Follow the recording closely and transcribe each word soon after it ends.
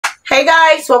Hey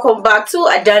guys, welcome back to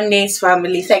Adanne's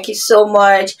family. Thank you so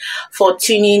much for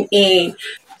tuning in.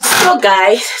 So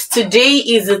guys, today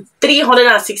is the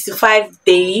 365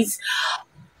 days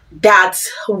that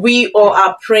we all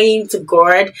are praying to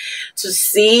God to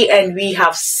see, and we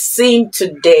have seen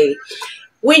today,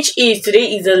 which is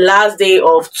today is the last day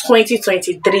of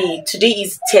 2023. Today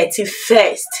is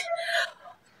 31st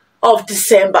of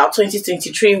December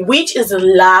 2023, which is the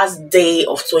last day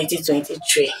of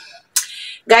 2023.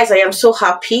 Guys, I am so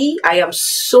happy. I am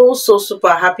so super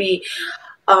happy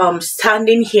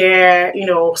standing here,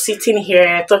 sitting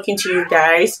here talking to you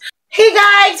guys. Hey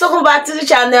guys, welcome back to the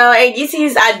channel, and this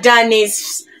is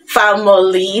Adanne's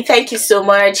family. Thank you so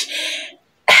much.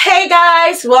 Hey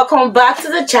guys, welcome back to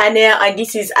the channel, and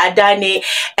this is Adanne,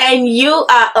 and you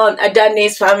are on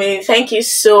Adanne's family. Thank you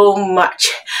so much,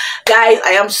 guys.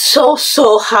 I am so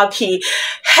happy.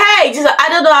 Hey, I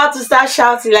don't know how to start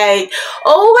shouting, like,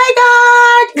 oh my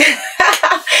god.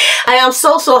 I am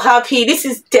so happy. This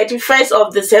is 31st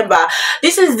of December.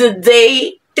 This is the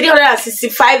day,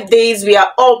 365 days we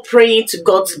are all praying to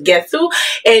God to get through,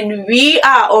 and we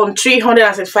are on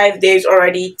 365 days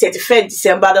already. 31st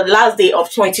December, the last day of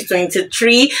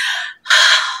 2023.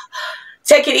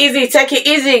 Take it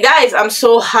easy guys. I'm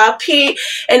so happy,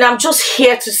 and I'm just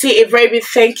here to say a very big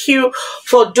thank you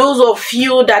for those of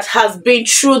you that has been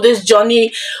through this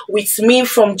journey with me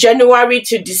from January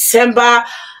to December.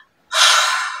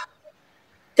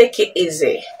 Take it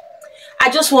easy. I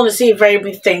just want to say a very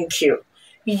big thank you.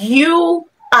 You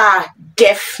are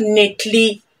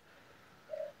definitely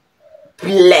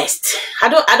blessed. I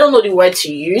don't know the word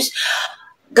to use.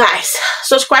 Guys,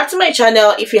 subscribe to my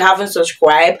channel if you haven't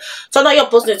subscribed. Turn on your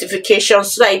post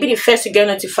notifications so that you'll be the first to get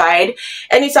notified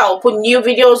anytime I put new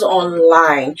videos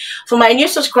online. For my new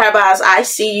subscribers, I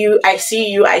see you.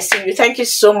 Thank you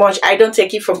so much. I don't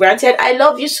take it for granted. I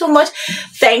love you so much.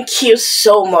 Thank you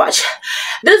so much.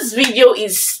 This video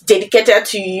is dedicated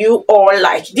to you all.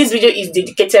 Like, this video is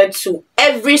dedicated to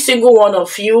every single one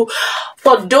of you.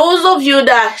 For those of you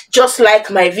that just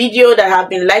like my video, that have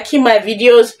been liking my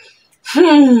videos,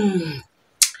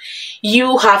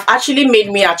 you have actually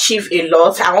made me achieve a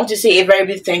lot. I want to say a very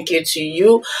big thank you to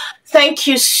you. Thank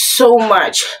you so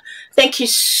much. Thank you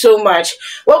so much.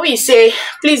 What we say,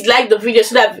 please like the video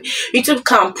so that YouTube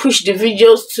can push the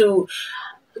videos to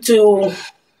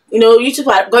YouTube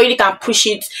algorithm can push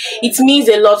it. It means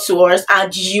a lot to us,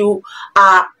 and you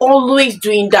are always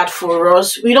doing that for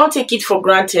us. We don't take it for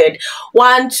granted.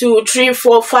 1 2 3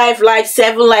 4 5 likes,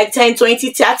 7 likes, 10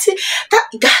 20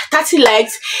 30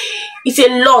 likes. It's a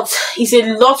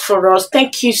lot for us.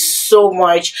 Thank you so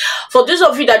much. For those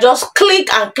of you that just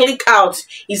click and click out,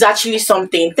 is actually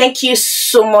something. Thank you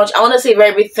so much. I want to say a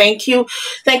very big thank you.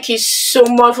 Thank you so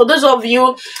much. For those of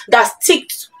you that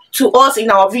stick to us in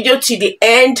our video to the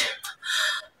end,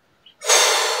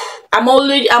 I'm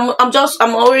already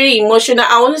emotional.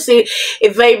 I want to say a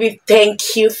very big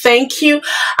thank you.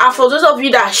 And for those of you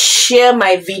that share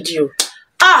my video,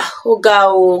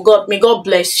 oh God, may God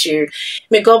bless you.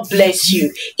 May God bless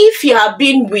you. If you have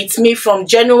been with me from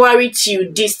January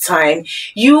till this time,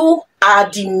 you are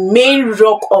the main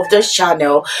rock of this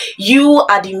channel. You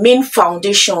are the main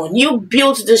foundation. You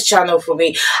built this channel for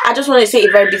me. I just want to say a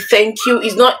very big thank you.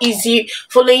 It's not easy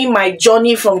following my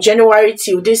journey from January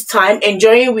till this time,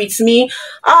 enjoying with me.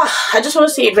 I just want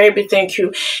to say a very big thank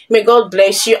you. May God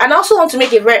bless you. And I also want to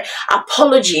make a very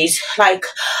apologies, like,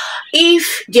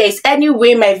 if there is any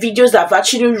way my videos have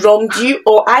actually wronged you,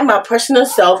 or I, my personal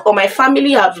self, or my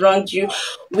family have wronged you,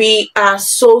 we are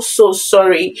so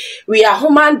sorry. We are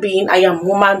human beings. I am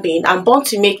human being. I'm born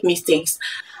to make mistakes.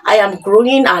 I am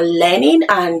growing and learning,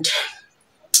 and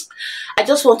I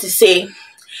just want to say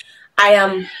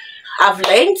I've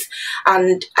learned,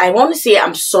 and I want to say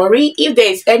I'm sorry if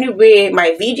there is any way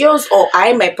my videos, or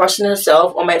I, my personal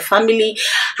self, or my family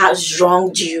has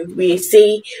wronged you. We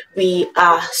say we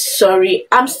are sorry.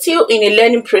 I'm still in a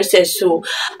learning process, so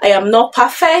I am not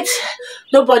perfect.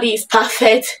 Nobody is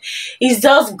perfect. It's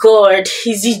just God.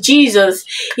 It's Jesus.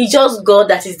 It's just God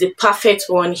that is the perfect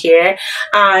one here.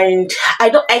 And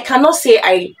I cannot say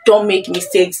I don't make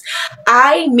mistakes.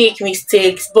 I make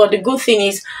mistakes, but the good thing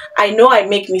is I know I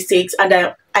make mistakes, and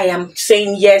I am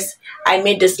saying, yes, I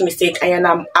made this mistake, and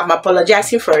I'm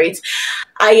apologizing for it.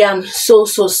 I am so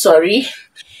sorry.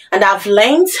 And I've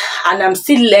learned, and I'm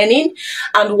still learning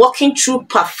and walking through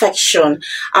perfection,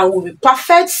 and will be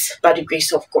perfect by the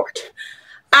grace of God.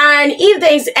 And if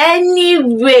there is any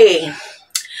way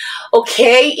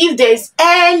Okay, if there's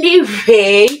any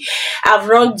way I've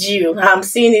wronged you, I'm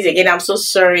seeing it again, I'm so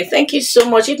sorry. Thank you so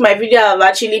much. If my video have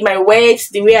actually, my words,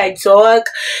 the way I talk,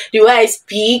 the way I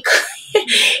speak,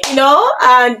 you know,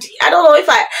 and I don't know if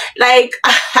I like,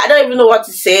 I don't even know what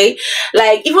to say,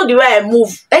 like even the way I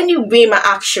move, anyway, my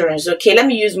actions, okay, let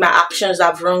me use my actions,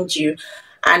 I've wronged you,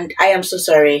 and I am so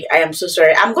sorry. I am so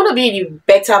sorry. I'm gonna be the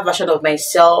better version of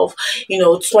myself. You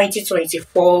know,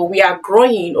 2024, we are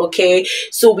growing, okay,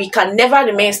 so we can never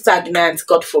remain stagnant,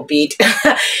 god forbid.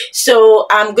 So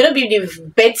I'm gonna be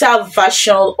the better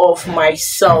version of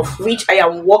myself, which I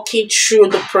am working through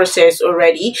the process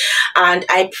already, and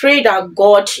I pray that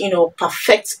God, you know,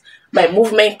 perfect my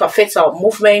movement, perfect our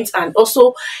movement, and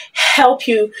also help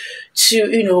you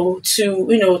to,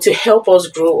 to help us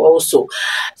grow also.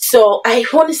 So I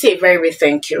want to say a very big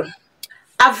thank you.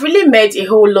 I've really met a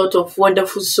whole lot of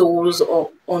wonderful souls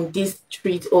on this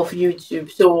street of YouTube,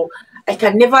 so I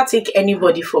can never take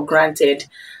anybody for granted.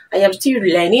 I am still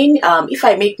learning. If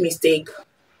I make mistake,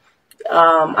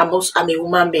 I'm a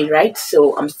woman being, right?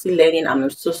 So I'm still learning. I'm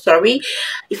so sorry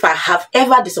if I have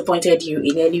ever disappointed you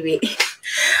in any way.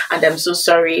 And I'm so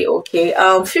sorry. Okay,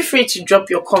 feel free to drop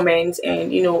your comments,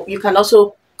 and you know, you can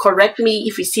also correct me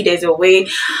if you see there's a way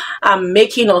I'm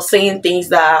making or saying things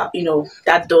that, you know,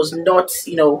 that does not,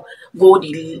 you know, go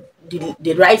the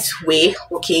right way.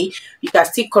 Okay, you can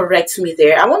still correct me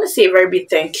there. I want to say a very big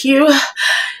thank you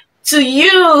to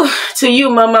you,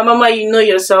 mama, you know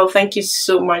yourself. Thank you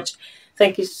so much.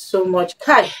 Thank you so much.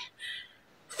 Kai,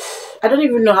 I don't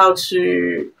even know how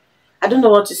to, I don't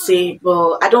know what to say,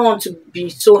 but I don't want to be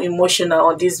so emotional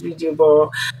on this video, but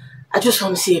I just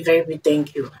want to say a very big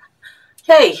thank you.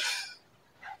 Hey,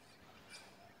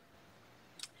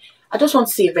 I just want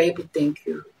to say a very big thank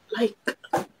you. Like,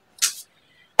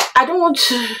 I don't want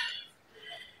to,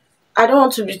 I don't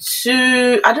want to be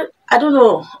too, I don't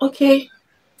know. Okay,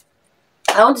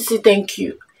 I want to say thank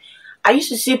you. I used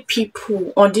to see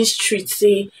people on this street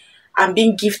say, I'm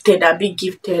being gifted, I'm being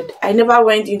gifted. I never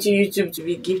went into YouTube to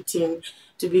be gifting,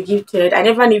 to be gifted. I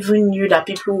never even knew that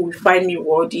people would find me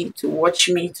worthy to watch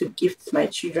me, to gift my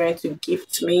children, to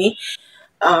gift me.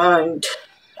 And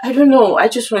I don't know, I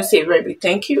just want to say a very big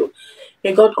thank you.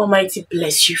 May God Almighty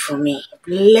bless you for me.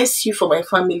 Bless you for my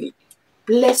family.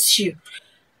 Bless you.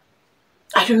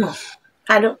 I don't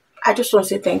know. I just want to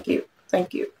say thank you.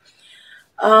 Thank you.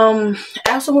 I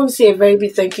also want to say a very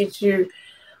big thank you to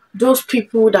those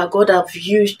people that God have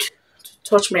used to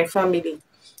touch my family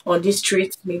on this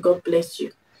street. May God bless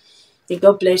you. May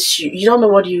God bless you. You don't know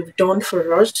what you've done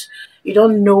for us. You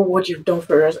don't know what you've done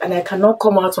for us. And I cannot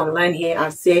come out online here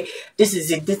and say, this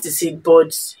is it, this is it.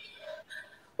 But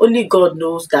only God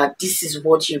knows that this is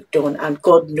what you've done. And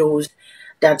God knows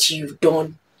that you've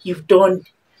done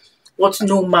what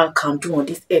no man can do on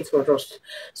this earth for us.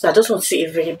 So I just want to say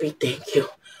a very big thank you.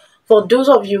 For those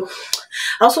of you,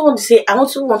 I also want to say, I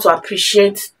also want to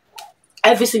appreciate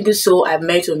every single soul I've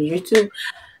met on YouTube.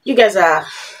 You guys are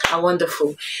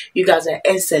wonderful. You guys are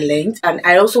excellent. And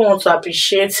I also want to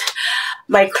appreciate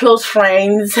my close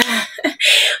friends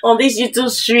on these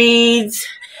YouTube streets,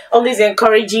 always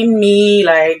encouraging me.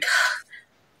 Like,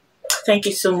 thank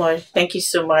you so much. Thank you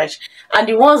so much. And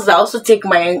the ones that also take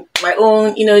my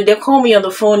own, you know, they call me on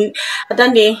the phone.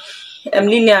 Adanne,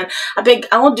 Lillian, I beg,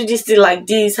 I want to do this thing like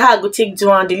this. How I go take do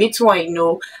one, the little one, you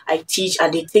know, I teach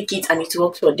and they take it and it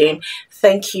works for them.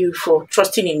 Thank you for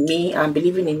trusting in me and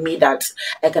believing in me that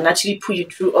I can actually put you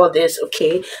through all this,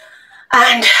 okay?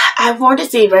 And I want to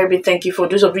say a very big thank you for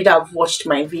those of you that have watched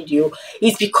my video.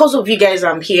 It's because of you guys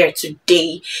I'm here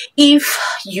today. If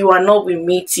you are not with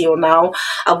me till now,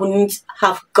 I wouldn't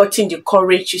have gotten the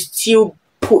courage to still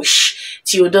push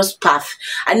till this path.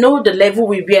 I know the level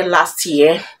we were last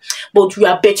year, but we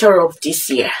are better off this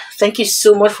year. Thank you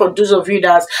so much for those of you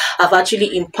that have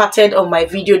actually imparted on my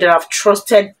video, that have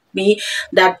trusted me,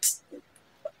 that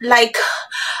like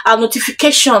our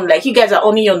notification, like you guys are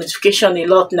on your notification a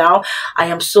lot now. I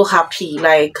am so happy,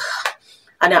 like,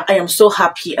 and I am so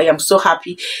happy. I am so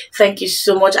happy. Thank you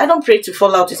so much. I don't pray to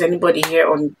fall out with anybody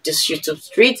here on this YouTube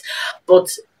street, but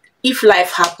if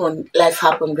life happened,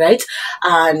 right?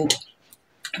 And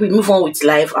we move on with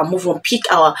life and move on, pick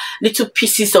our little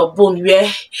pieces of bone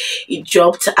where it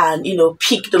dropped, and you know,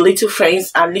 pick the little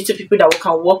friends and little people that we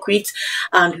can work with,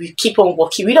 and we keep on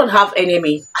working. We don't have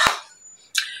enemy.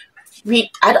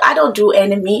 I don't do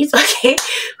enemies, okay?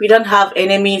 We don't have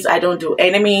enemies. I don't do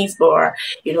enemies, but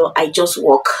you know, I just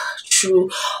walk through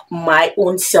my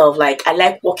own self. Like, I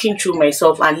like walking through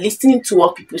myself and listening to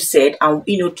what people said, and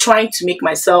you know, trying to make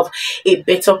myself a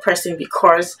better person,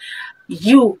 because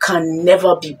you can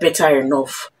never be better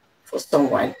enough for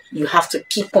someone. You have to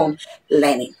keep on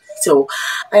learning. So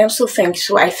I am so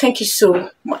thankful. I thank you so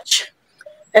much.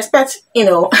 Expect,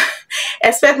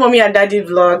 expect mommy and daddy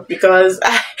vlog, because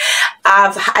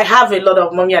I have a lot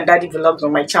of mommy and daddy vlogs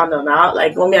on my channel now,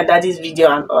 like mommy and daddy's video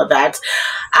and all that.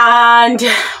 And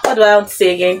what do I want to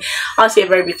say again? I want to say a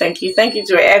very big thank you. Thank you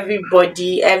to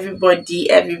everybody,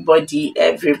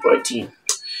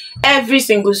 every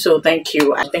single soul. Thank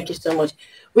you. And thank you so much.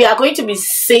 We are going to be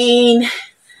seeing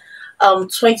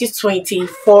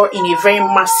 2024 in a very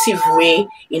massive way,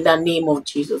 in the name of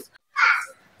Jesus.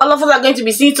 All of us are going to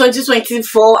be seeing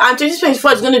 2024, and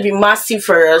 2024 is going to be massive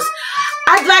for us.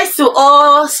 Advice to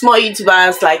all small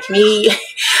YouTubers like me,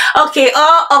 okay,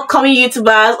 all upcoming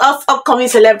YouTubers, all upcoming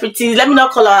celebrities. Let me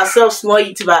not call ourselves small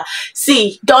YouTuber.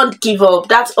 See, don't give up.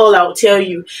 That's all I'll tell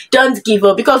you. Don't give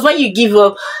up, because when you give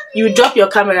up, you drop your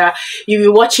camera, you'll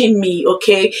be watching me,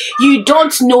 okay? You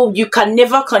don't know, you can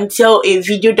never tell a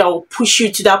video that will push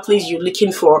you to that place you're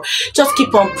looking for. Just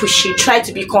keep on pushing. Try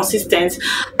to be consistent.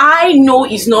 I know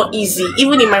it's not easy.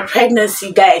 Even in my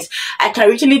pregnancy, guys, I can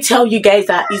really tell you guys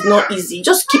that it's not easy.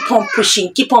 Just keep on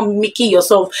pushing, keep on making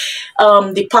yourself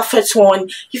the perfect one.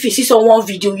 If you see someone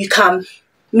video, you can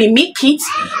mimic it.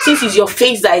 Since it's your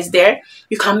face that is there,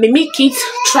 you can mimic it.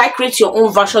 Try create your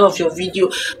own version of your video.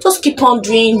 Just keep on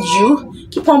doing you,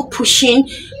 keep on pushing,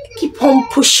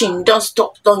 don't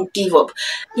stop, don't give up.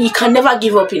 You can never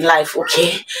give up in life,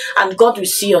 okay? And God will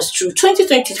see us through.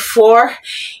 2024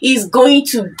 is going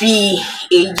to be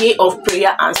a year of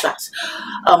prayer answers.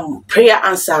 Prayer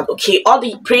answered, okay? All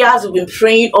the prayers we've been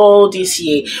praying all this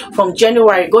year from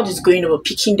January, God is going to be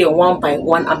picking them one by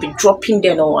one and be dropping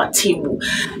them on our table.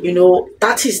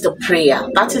 That is the prayer.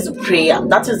 That is the prayer.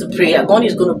 That is the prayer. God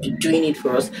is going to be doing it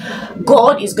for us.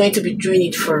 God is going to be doing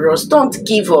it for us. Don't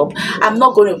give up. I'm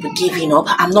not going to be giving up.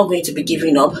 I'm not going to be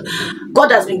giving up.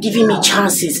 God has been giving me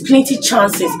chances, plenty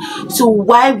chances. So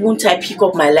why won't I pick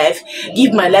up my life,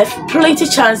 give my life plenty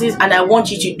chances? And I want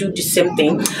you to do the same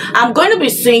thing. I'm going to be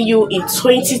seeing you in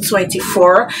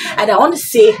 2024, and I want to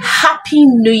say Happy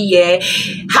New Year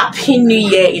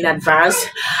in advance.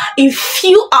 In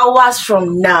few hours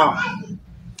from now,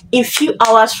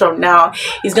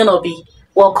 it's gonna be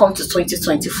welcome to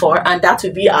 2024, and that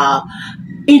will be our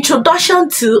introduction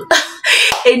to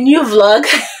a new vlog.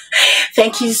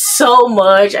 Thank you so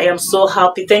much. I am so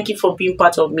happy. Thank you for being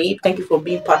part of me. Thank you for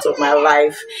being part of my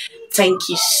life. Thank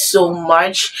you so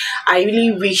much. I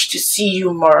really wish to see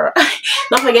you more.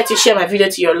 Don't forget to share my video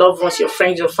to your loved ones, your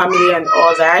friends, your family, and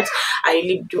all that. I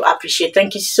really do appreciate.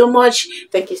 Thank you so much.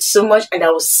 Thank you so much. And I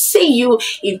will see you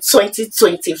in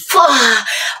 2024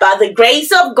 by the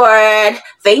grace of God.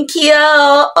 Thank you.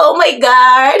 Oh my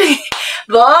God.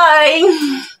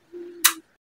 Bye.